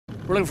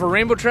We're looking for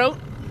rainbow trout,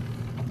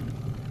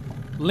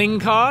 Ling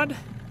Cod,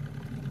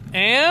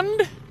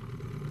 and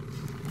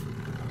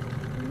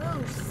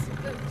moose.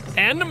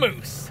 And a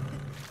moose.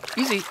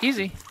 Easy,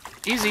 easy,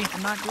 easy.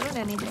 I'm not doing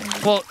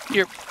anything. Well,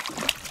 you're.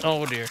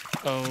 Oh dear.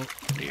 Oh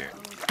dear.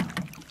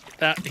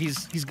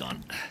 He's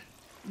gone.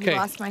 You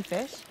lost my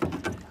fish?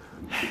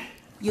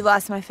 You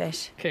lost my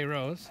fish. Okay,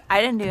 Rose.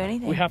 I didn't do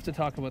anything. We have to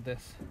talk about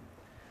this.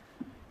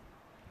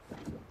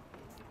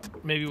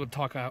 Maybe we'll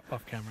talk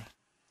off camera.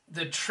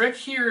 The trick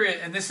here,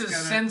 and this is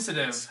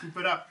sensitive, scoop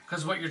it up,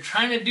 because what you're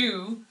trying to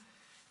do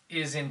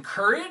is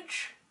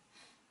encourage,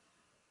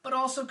 but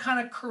also kind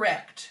of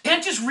correct. You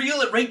can't just reel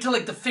it right till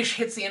like the fish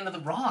hits the end of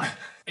the rod.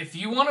 If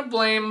you want to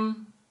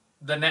blame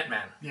the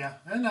netman. Yeah,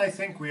 and I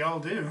think we all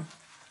do.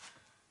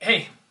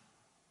 Hey,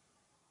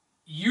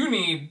 you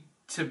need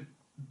to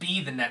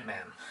be the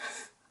netman.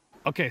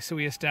 Okay, so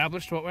we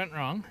established what went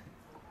wrong.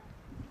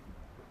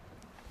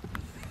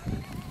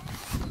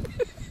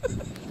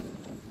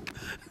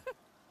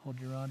 Hold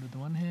your rod with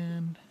one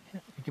hand. Yeah,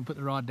 you can put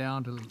the rod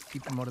down to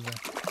keep them out of the...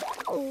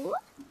 Oh.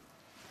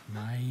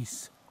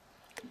 Nice.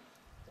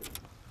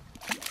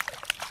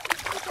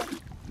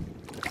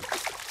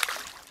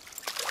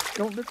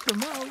 Don't lift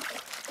them out.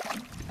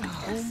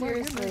 Oh,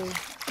 seriously.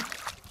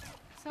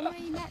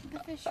 Somebody net the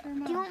fish for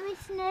Mom. Do you want me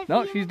to net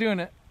No, you? she's doing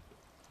it.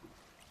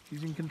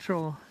 She's in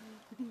control.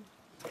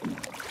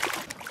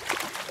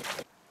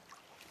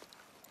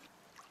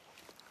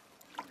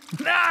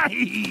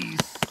 Nice!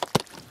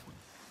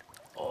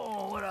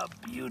 Oh, what a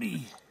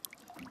beauty.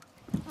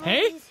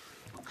 Hey?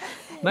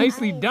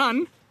 Nicely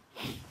done.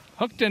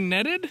 Hooked and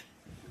netted.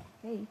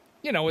 Hey.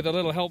 You know, with a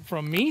little help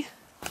from me.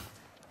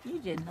 You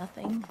did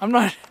nothing. I'm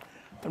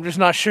just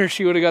not sure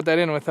she would have got that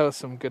in without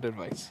some good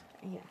advice.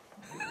 Yeah.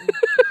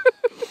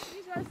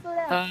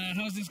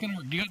 How's this gonna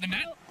work? Do you got the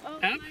net?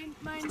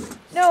 Mine.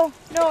 No,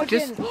 it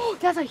Just- didn't.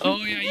 That's a huge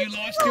Oh yeah, you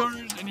lost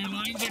yours and your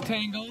lines are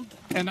tangled.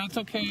 And that's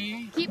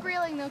okay. Keep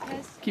reeling though,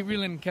 Kez. Keep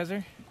reeling,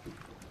 Kezer.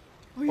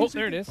 Oh, Oh,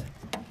 there it is.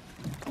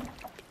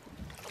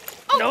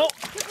 Oh. No!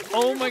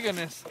 Oh my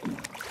goodness.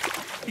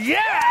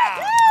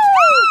 Yeah!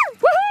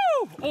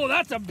 Woohoo! Oh,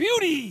 that's a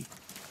beauty!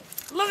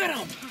 Look at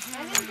him!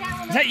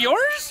 Is that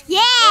yours?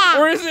 Yeah!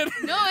 Or is it?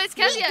 No, it's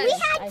Kezia's. We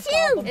had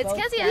two! It's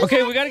Kezia's.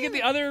 Okay, we gotta get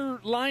the other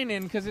line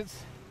in because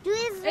it's... Do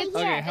it right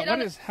Okay,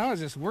 here. how is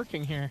this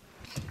working here?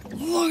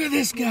 Look at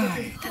this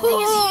guy!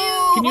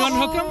 Oh. Can you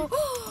unhook him?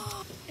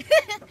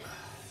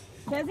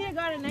 Kezia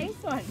got a nice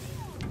one.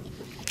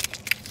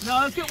 No,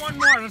 let's get one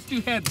more. Let's do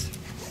heads.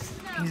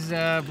 He's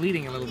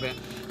bleeding a little bit.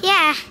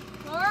 Yeah.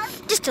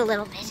 Just a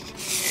little bit.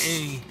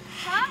 Hey.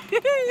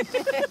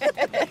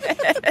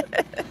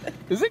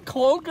 Is it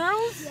cold,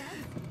 girls?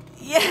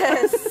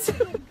 Yes.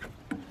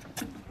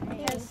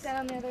 Yes,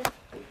 down the other.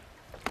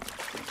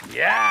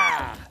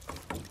 Yeah.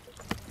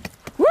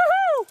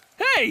 Woohoo!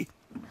 Hey,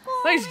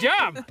 nice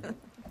job.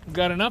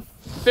 Got enough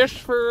fish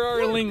for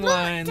our ling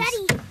lines.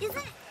 Daddy, isn't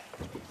it?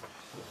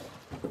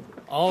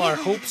 All our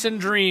hopes and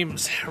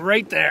dreams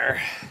right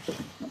there.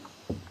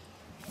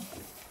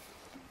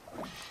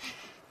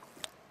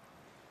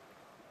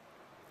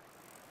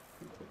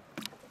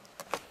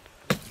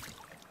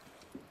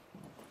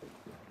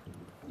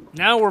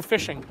 Now we're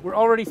fishing. We're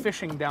already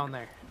fishing down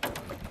there.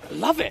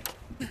 Love it.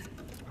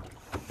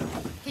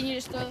 Can you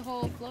just throw the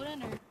whole float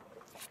in, or?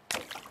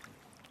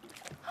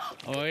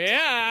 Oh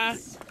yeah.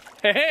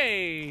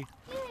 Hey.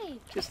 Hey.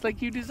 Just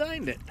like you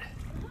designed it.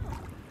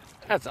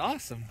 That's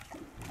awesome.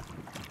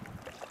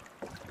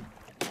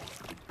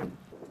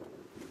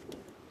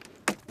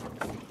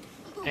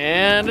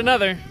 And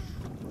another.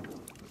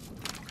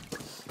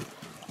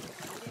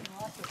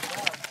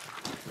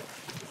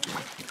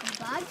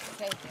 Bug?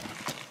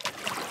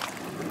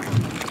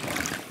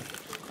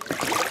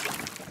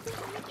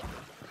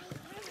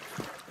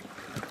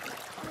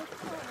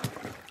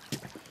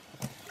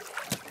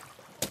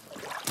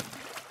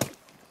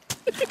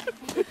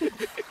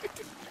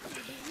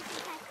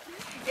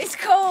 It's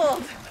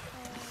cold.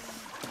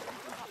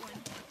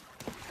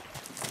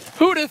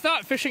 Who would have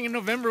thought fishing in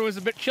November was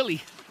a bit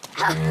chilly?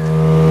 I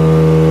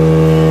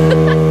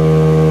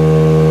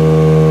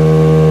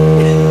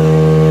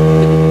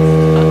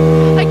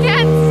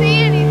can't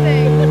see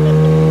anything.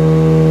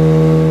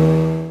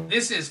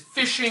 This is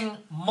fishing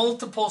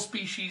multiple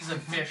species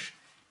of fish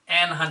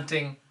and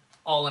hunting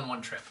all in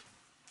one trip.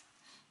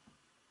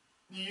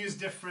 You use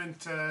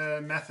different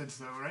methods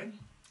though, right?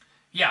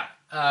 Yeah,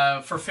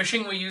 for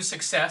fishing we use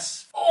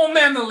Success. Oh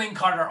man, the Ling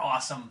Cod are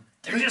awesome.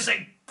 They're just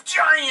like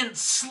giant,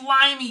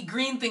 slimy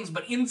green things,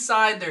 but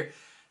inside they're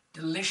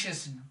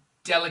delicious,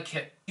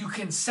 delicate. You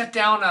can set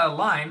down a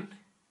line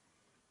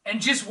and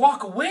just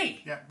walk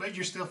away. Yeah, but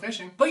you're still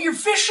fishing. But you're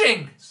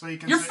fishing. So you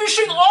can You're sit-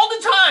 fishing all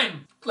the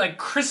time. Like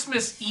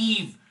Christmas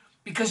Eve.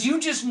 Because you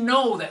just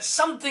know that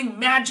something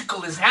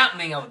magical is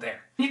happening out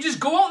there. You just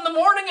go out in the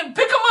morning and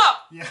pick them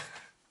up. Yeah.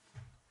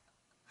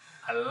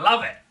 I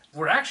love it.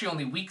 We're actually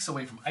only weeks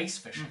away from ice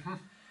fishing.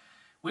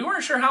 We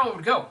weren't sure how it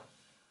would go.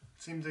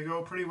 Seemed to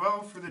go pretty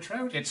well for the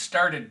trout. It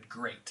started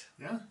great.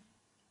 Yeah.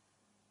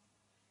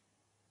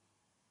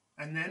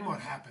 And then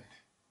what happened?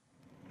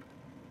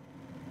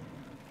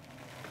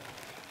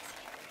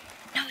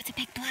 it's a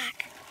big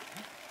black.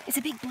 It's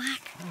a big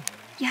black.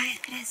 Yeah,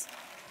 it is.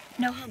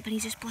 No hump, but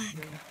he's just black.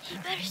 You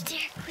better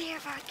steer clear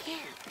of our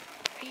camp.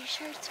 Are you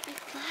sure it's a big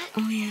black?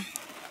 Oh, yeah.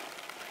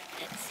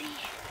 Let's see.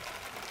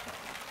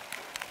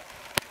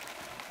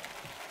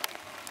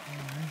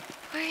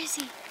 Where is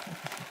he?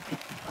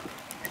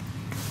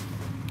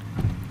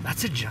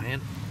 That's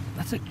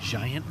a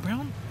giant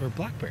brown or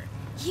black bear.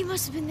 He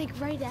must have been like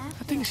right after.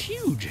 That thing's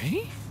huge,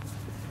 eh?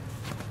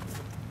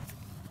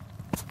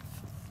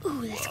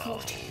 Ooh, that's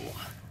cold.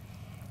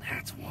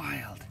 That's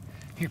wild.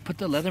 Here, put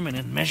the Leatherman in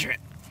and measure it.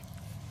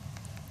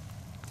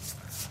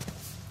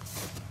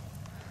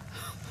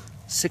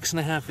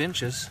 6.5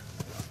 inches.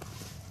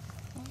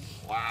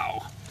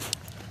 Wow.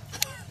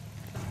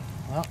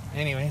 Well,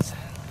 anyways.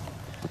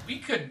 We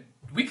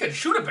could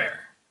shoot a bear.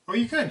 Oh,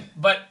 you could.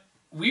 But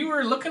we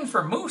were looking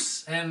for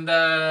moose, and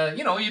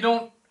you know, you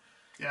don't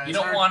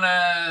hard. want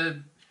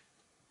to.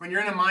 When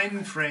you're in a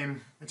mind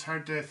frame, it's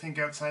hard to think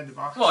outside the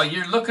box. Well,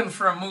 you're looking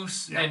for a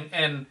moose,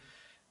 and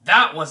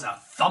that was a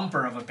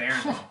thumper of a bear,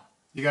 though.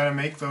 You got to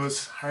make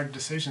those hard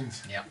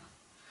decisions. Yeah.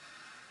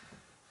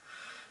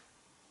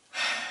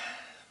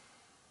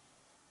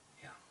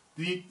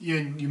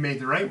 You made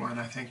the right one,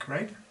 I think,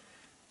 right?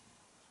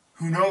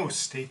 Who knows?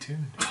 Stay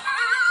tuned.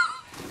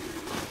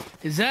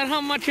 Is that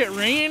how much it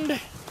rained?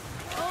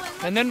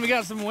 And then we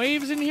got some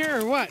waves in here,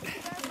 or what?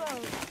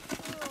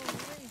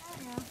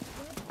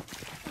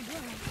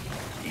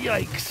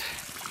 Yikes.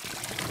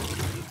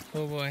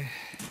 Oh boy.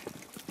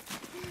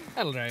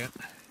 That'll dry it.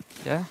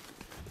 Yeah?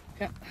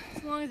 Yeah.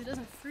 As long as it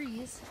doesn't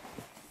freeze.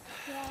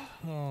 Yeah.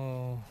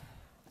 Oh.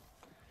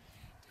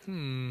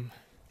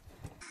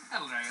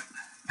 That'll dry it.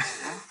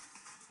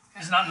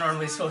 There's not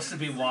normally supposed to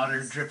be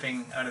water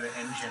dripping out of the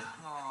engine.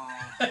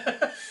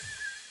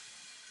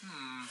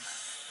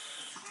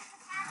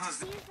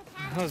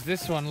 How's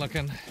this one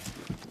looking?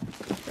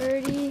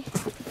 Pretty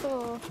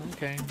full.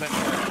 Okay, but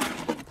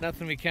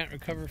nothing we can't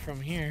recover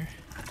from here.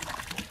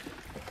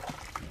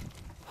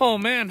 Oh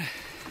man.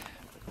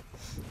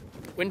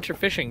 Winter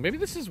fishing. Maybe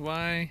this is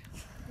why.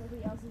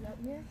 Nobody else is out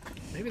here?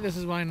 Maybe this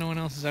is why no one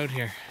else is out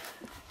here.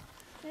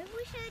 Maybe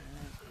we should.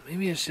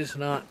 Maybe it's just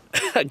not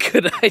a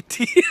good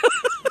idea.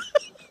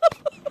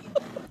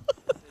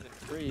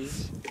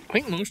 Freeze. I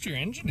think most of your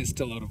engine is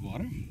still out of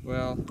water.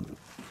 Well,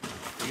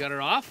 You got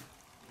her off?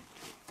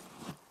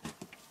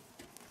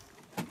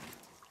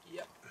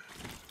 yep.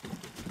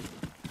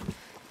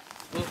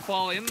 Will it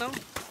fall in though?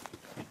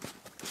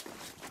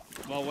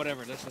 Well,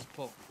 whatever. Let's just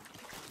pull.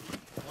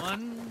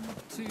 1,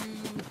 2,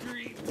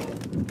 3.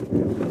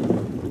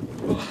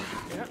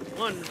 Yeah.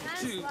 1,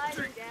 2,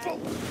 3. Pull.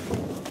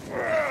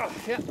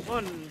 Yeah.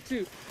 1,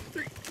 2,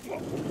 3.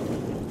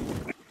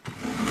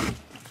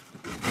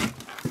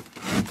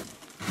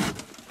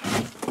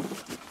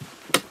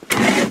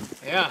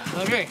 Yeah.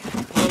 Okay.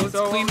 Well, let's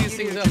clean these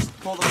things up.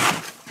 Pull them.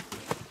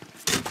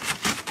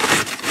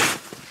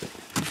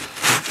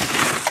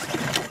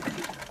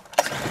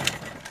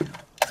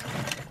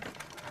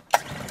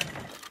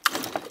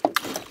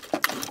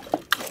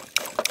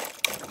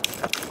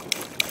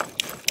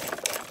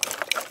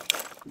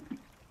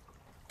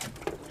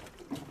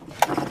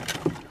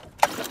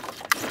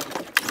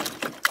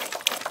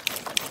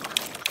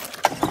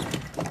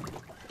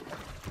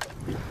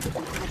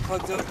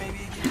 Plugged up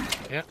maybe again.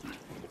 Yeah.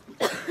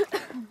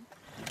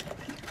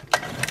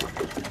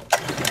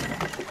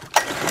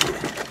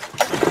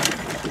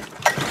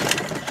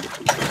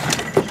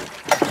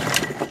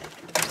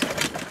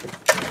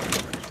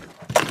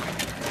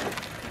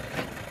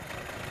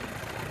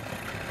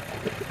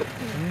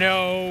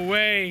 No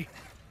way.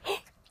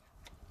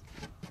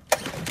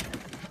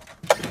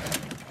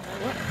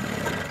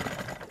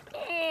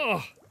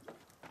 Oh.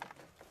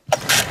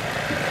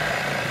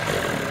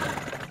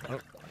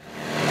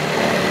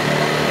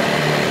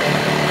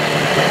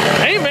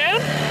 Hey, man.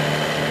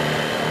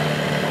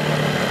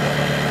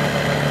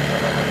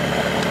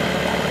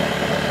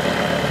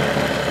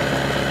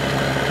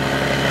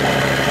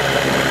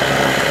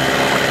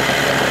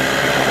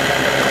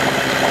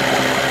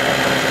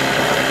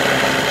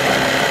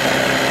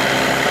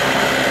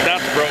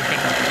 That's broken.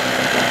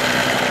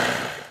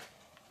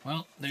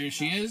 Well, there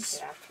she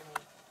is.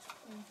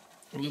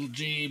 A little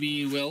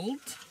JB weld.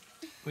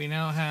 We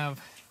now have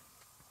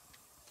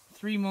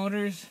 3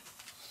 motors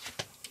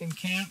in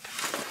camp.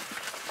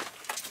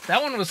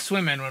 That one was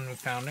swimming when we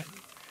found it.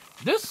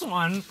 This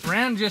one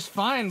ran just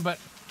fine, but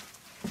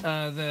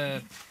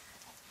the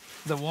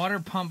water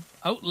pump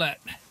outlet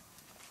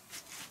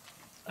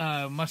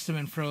must have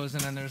been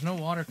frozen, and there's no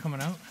water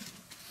coming out.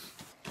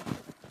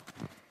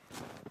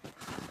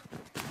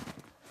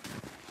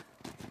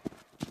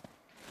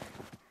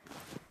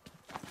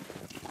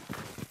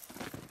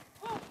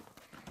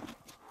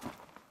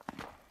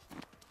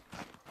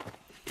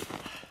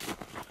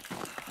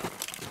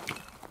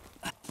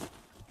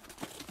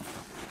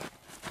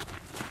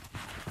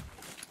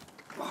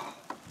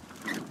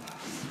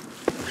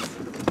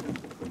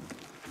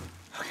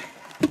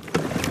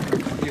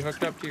 You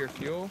hooked up to your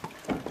fuel?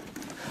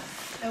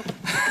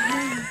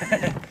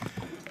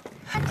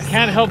 I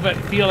can't help but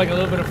feel like a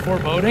little bit of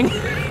foreboding.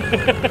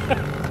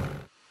 I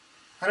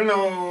don't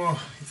know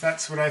if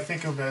that's what I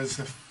think of as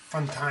a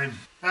fun time.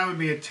 That would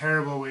be a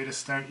terrible way to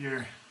start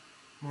your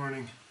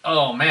morning.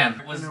 Oh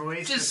man, it was An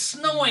oasis. just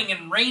snowing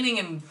and raining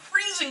and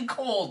freezing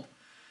cold.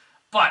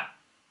 But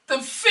the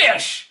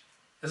fish,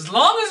 as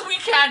long as we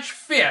catch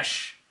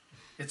fish,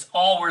 it's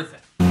all worth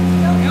it.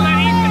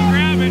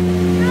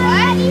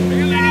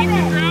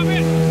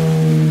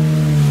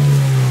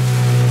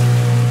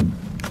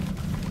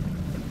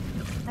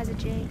 Has a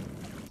J.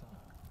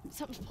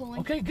 Something's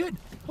pulling. Okay, good.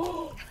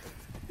 Oh,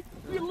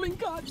 we got a Ling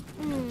Cod. Just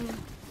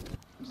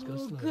go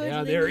slow. good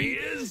Yeah, there he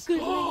Ling. is. Good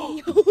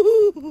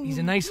Oh, he's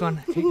a nice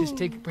one.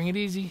 Bring it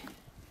easy.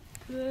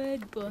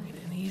 Good boy. Bring it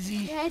in easy.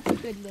 Yeah, it's a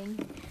good Ling.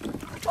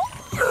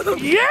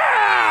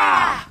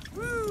 Yeah!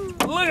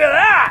 Look at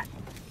that!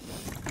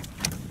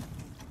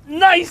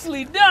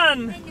 Nicely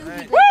done!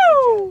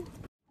 Woo!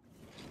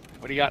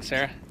 What do you got,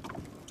 Sarah?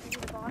 Maybe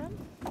the bottom?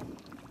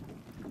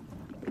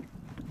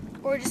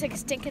 Or just like a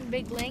stinking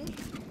big Ling?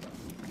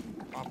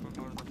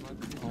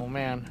 Oh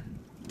man.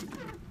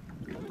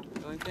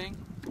 Thing?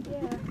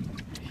 Yeah.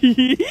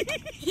 We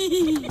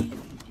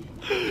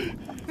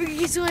could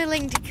use the only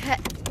Ling to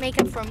make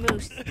up for a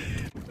moose.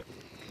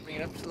 Bring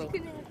it up slow.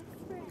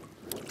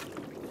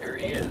 There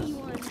he is.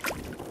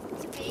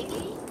 It's a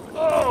baby.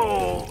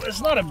 Oh,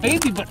 it's not a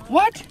baby, but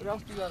what? What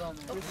else do you got on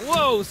there?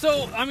 Whoa,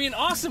 so, I mean,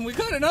 awesome. We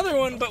got another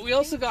one, but we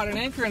also got an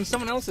anchor in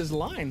someone else's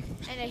line.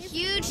 And a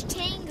huge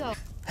tango.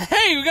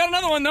 Hey, we got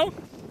another one, though.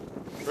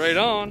 Right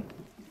on.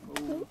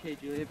 Oh, okay,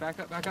 Julia, back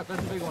up, that's a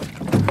big one.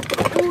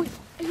 Oh,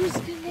 it was a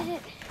good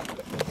minute. I'm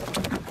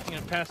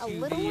going to pass A you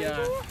little the... one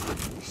there?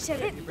 Shut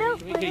it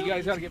felt Okay, you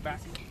guys got to get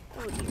back.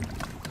 Oh, dear.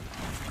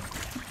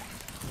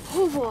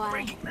 Oh,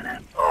 boy.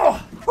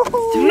 Oh,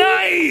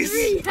 nice!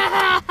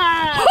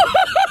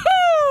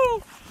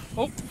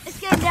 Oh, Let's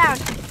get him down.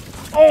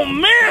 oh,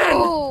 man!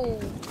 Oh.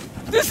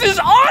 This is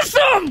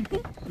awesome!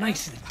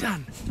 Nicely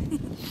done.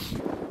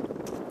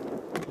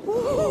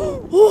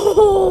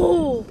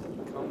 Oh.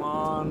 Come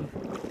on.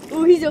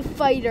 Oh, he's a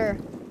fighter.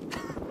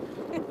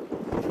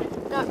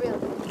 Not really.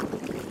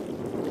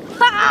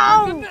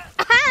 Ow!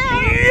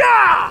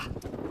 Yeah!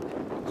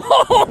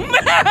 Oh, man!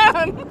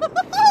 I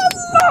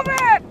love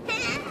it!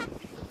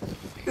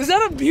 Is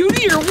that a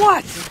beauty or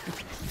what?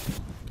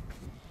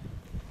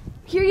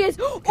 Here he is.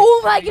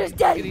 Oh my goodness, Take it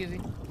Daddy. easy.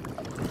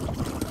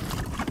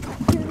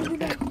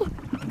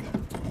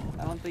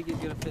 I don't think he's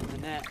gonna fit in the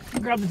net.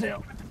 Grab the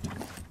tail.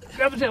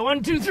 Grab the tail.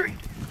 1, 2, 3.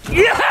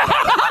 Yeah!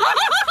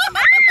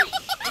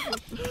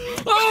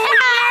 Oh,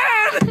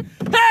 man!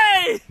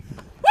 Hey!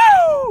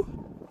 Woo!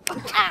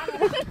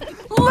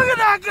 Look at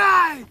that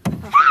guy!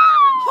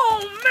 Oh,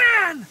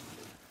 man!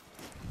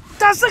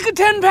 That's like a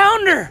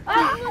 10-pounder!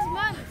 Almost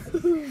mine.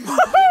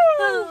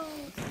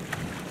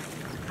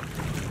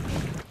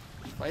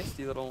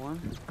 Feisty little one.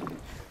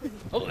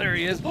 Oh, there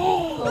he is.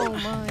 Oh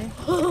my.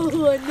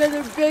 Oh,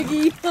 another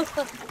biggie.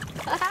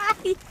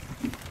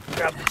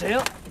 Grab the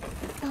tail.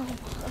 Oh.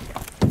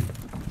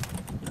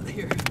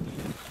 Here.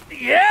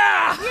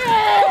 Yeah!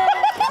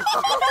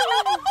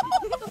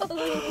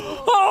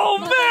 Oh,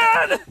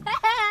 man!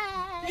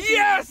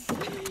 Yes!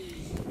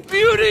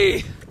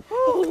 Beauty!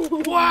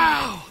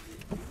 Wow!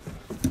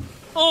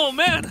 Oh,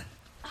 man!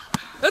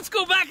 Let's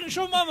go back and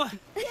show Mama.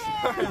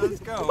 All right, let's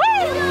go.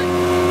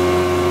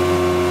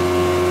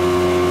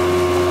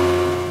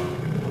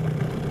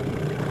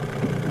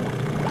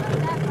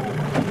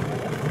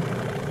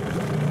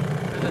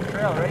 There's a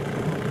trail, right?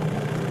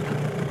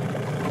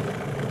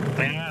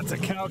 Yeah, it's a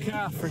cow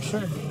calf for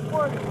sure.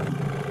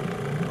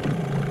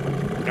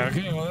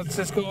 Okay, well, let's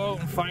just go out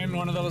and find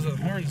one of those with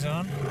horns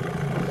on.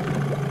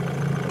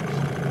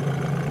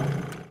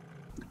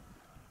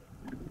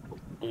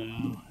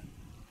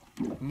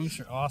 Moose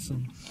are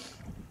awesome.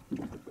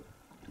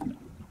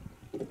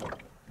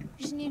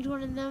 Just need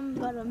one of them,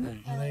 but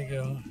There you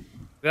go.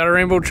 We got a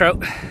rainbow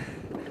trout,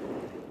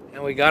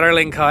 and we got our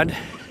Ling Cod,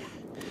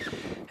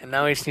 and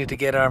now we just need to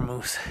get our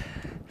moose.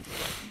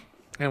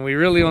 And we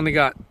really only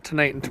got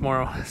tonight and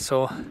tomorrow,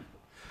 so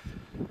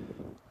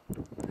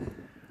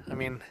I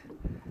mean,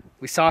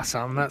 we saw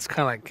some. That's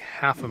kind of like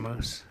half a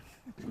moose.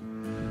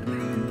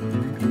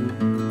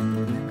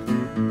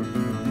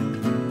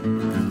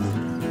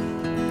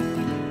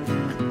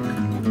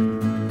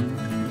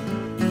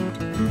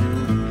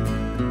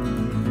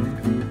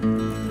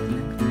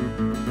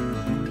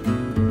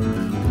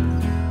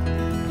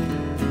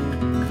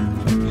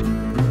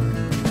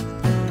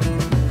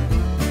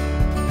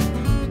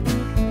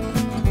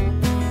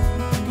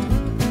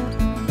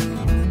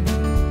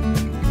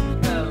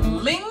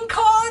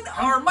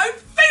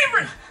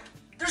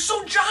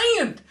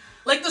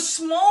 Like the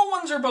small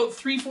ones are about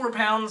 3-4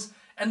 pounds,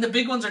 and the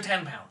big ones are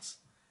 10 pounds,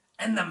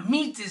 and the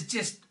meat is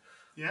just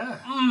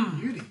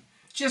Beauty.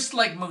 just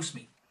like moose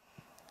meat.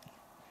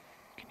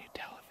 Can you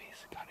tell if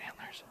he's got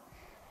antlers?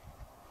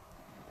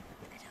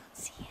 I don't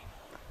see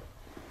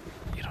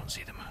any. You don't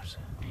see the moose.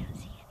 I don't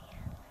see any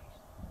antlers.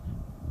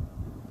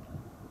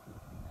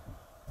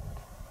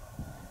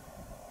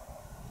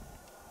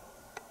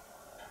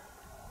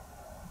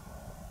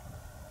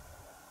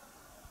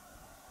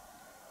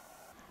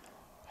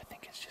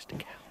 it's just a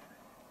cow.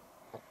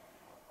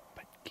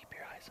 But keep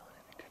your eyes on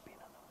it. There could be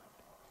another one.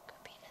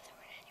 Could be another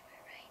one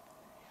anywhere, right?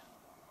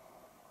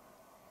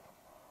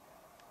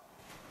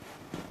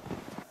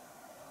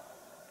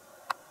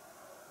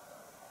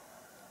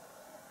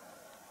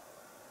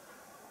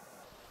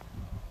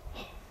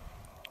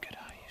 Good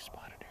eye, you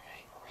spotted her,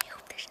 hey? I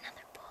hope there's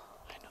another bull.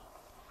 I know.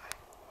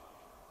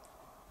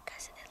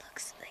 Because it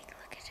looks like,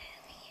 look at it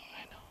in the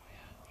air. I know,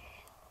 yeah.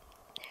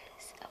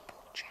 There's a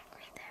bull track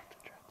right there. The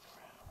truck's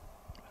around.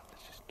 Well,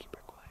 let's just keep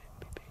her quiet and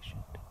be patient.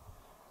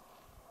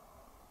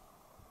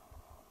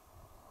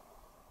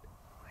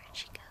 Where'd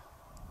she go?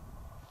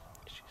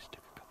 She just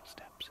took a couple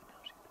steps and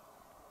now she's...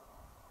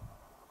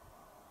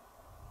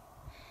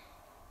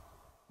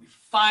 We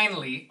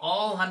finally,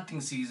 all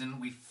hunting season,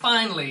 we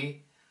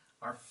finally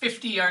are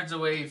 50 yards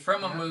away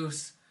from a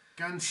moose.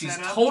 Gun She's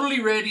set up.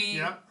 totally ready,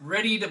 Yep.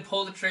 ready to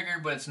pull the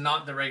trigger, but it's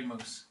not the right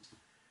moose.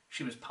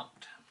 She was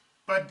pumped.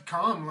 But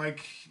calm,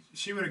 like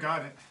she would have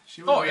got it.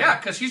 She Oh yeah,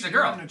 because she's a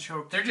girl. wouldn't have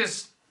choked. They're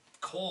just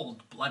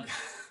cold-blooded.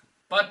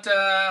 But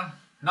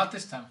not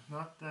this time.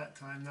 Not that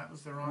time. That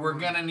was the wrong We're one.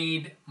 gonna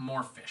need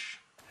more fish.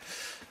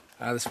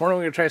 This morning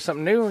we're gonna try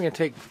something new. We're gonna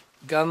take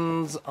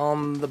guns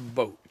on the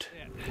boat.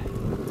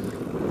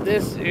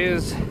 This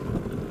is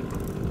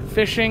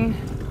fishing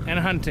and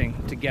hunting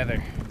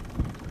together.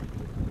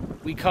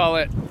 We call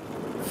it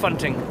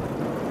funting.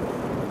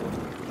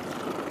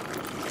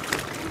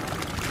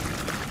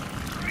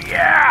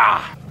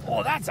 Yeah!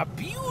 Oh, that's a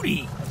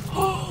beauty!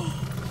 Oh,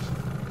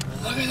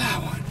 look at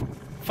that one.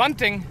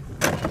 Funting.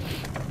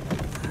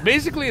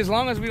 Basically, as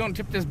long as we don't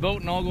tip this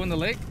boat and all go in the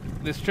lake,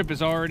 this trip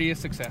is already a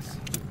success.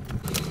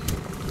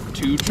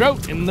 2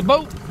 trout in the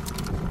boat.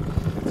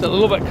 It's a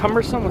little bit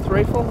cumbersome with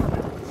rifle.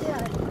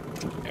 Yeah.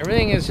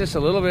 Everything is just a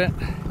little bit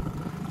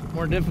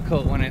more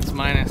difficult when it's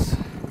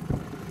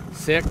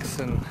 -6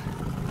 and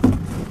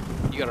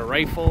you got a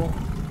rifle.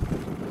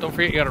 Don't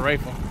forget you got a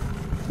rifle.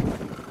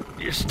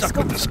 You're stuck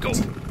with the scope.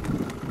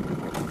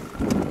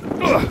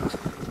 Ugh.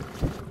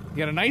 You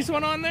got a nice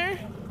one on there?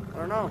 I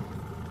don't know.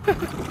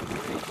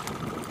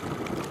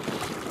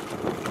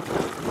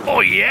 Oh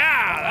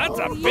yeah, that's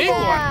a big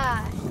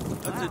one.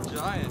 That's a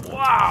giant.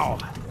 Wow.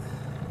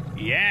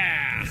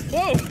 Yeah.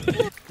 Whoa.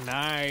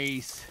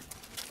 Nice.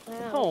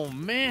 Oh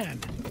man.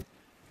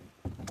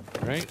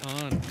 Right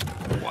on.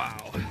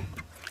 Wow.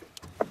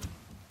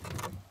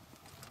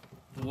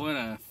 What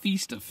a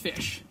feast of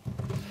fish.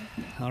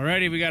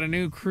 Alrighty, we got a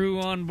new crew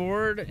on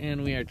board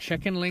and we are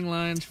checking ling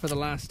lines for the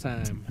last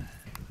time.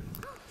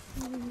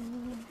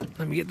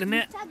 Let me get the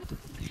net.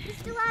 You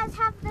still have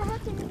the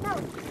hook in the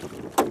boat.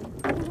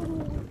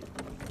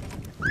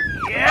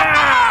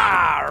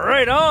 Yeah!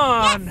 Right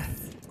on!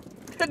 Yes!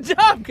 Good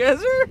job,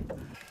 Kaiser!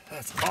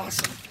 That's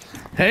awesome.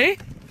 Hey?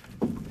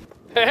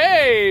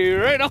 Hey,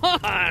 right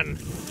on!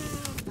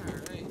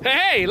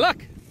 Hey,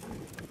 look!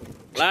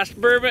 Last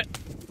burbot.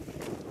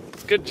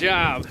 Good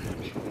job.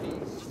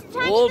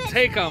 We'll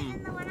take them.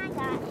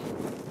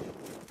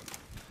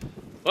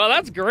 Well,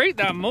 that's great.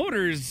 That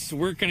motor's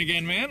working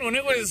again, man. When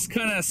it was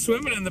kind of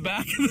swimming in the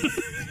back of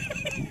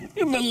the,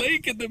 in the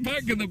lake at the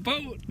back of the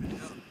boat.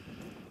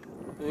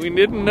 We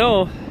didn't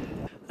know.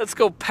 Let's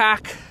go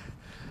pack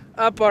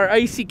up our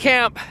icy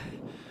camp.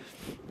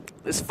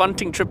 This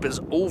funting trip is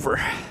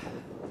over.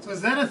 So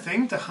is that a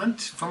thing, to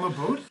hunt from a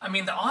boat? I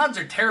mean, the odds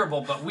are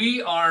terrible, but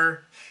we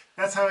are...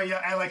 That's how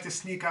I like to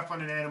sneak up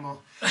on an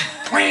animal.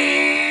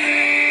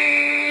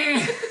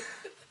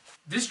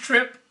 This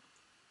trip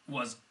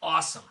was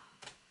awesome.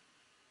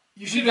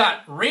 You We should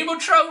got rainbow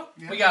trout,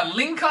 Yeah. we got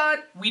ling cod,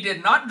 we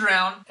did not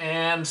drown,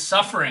 and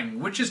suffering,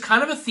 which is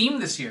kind of a theme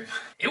this year.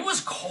 It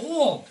was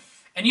cold.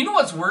 And you know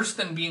what's worse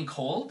than being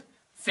cold?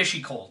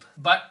 Fishy cold.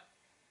 But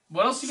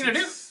what else are you going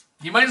to do?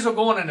 You might as well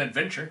go on an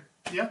adventure.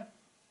 Yeah.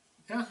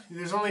 Yeah.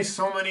 There's only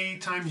so many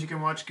times you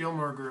can watch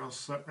Gilmore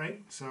Girls,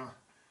 right? So.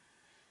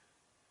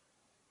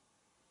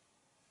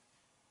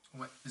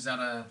 What, is that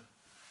a...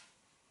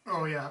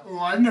 Oh yeah. Oh,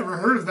 I've never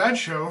heard of that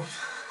show.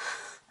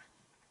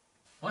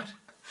 What?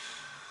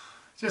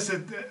 Just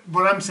that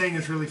what I'm saying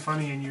is really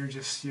funny, and you're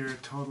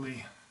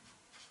totally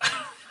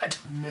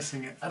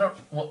missing it. I don't...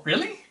 Well,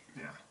 really?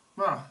 Yeah.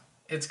 Well,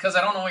 It's because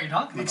I don't know what you're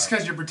talking it's about.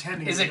 because you're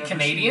pretending. Is you've it never seen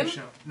Canadian? the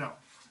show. No.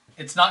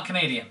 It's not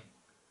Canadian.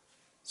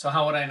 So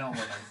how would I know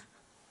about it?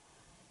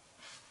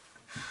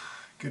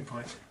 Good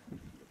point.